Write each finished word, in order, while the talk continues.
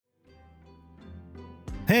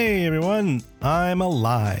Hey everyone, I'm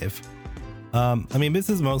alive. This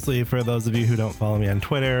is mostly for those of you who don't follow me on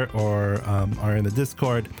Twitter or are in the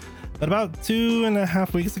Discord. But about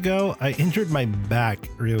 2.5 weeks ago, I injured my back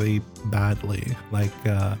really badly, like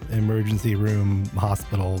emergency room,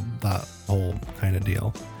 hospital, that whole kind of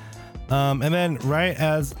deal. And then right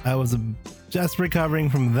as I was just recovering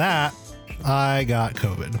from that, I got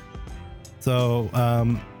COVID. So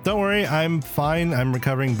don't worry, I'm fine. I'm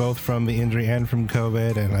recovering both from the injury and from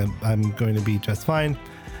COVID, and I'm going to be just fine.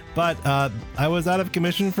 But I was out of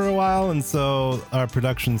commission for a while, and so our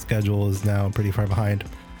production schedule is now pretty far behind.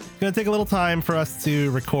 It's going to take a little time for us to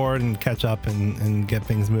record and catch up and get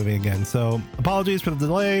things moving again. So apologies for the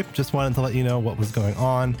delay. Just wanted to let you know what was going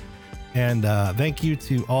on. And thank you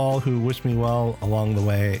to all who wished me well along the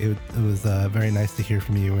way. It was very nice to hear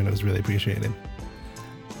from you, and it was really appreciated.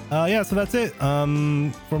 So that's it.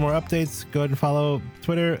 For more updates, go ahead and follow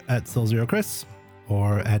Twitter at SillZeroChris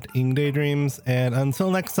or at IngDaydreams. And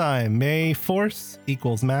until next time, may force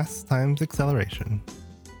equals mass times acceleration.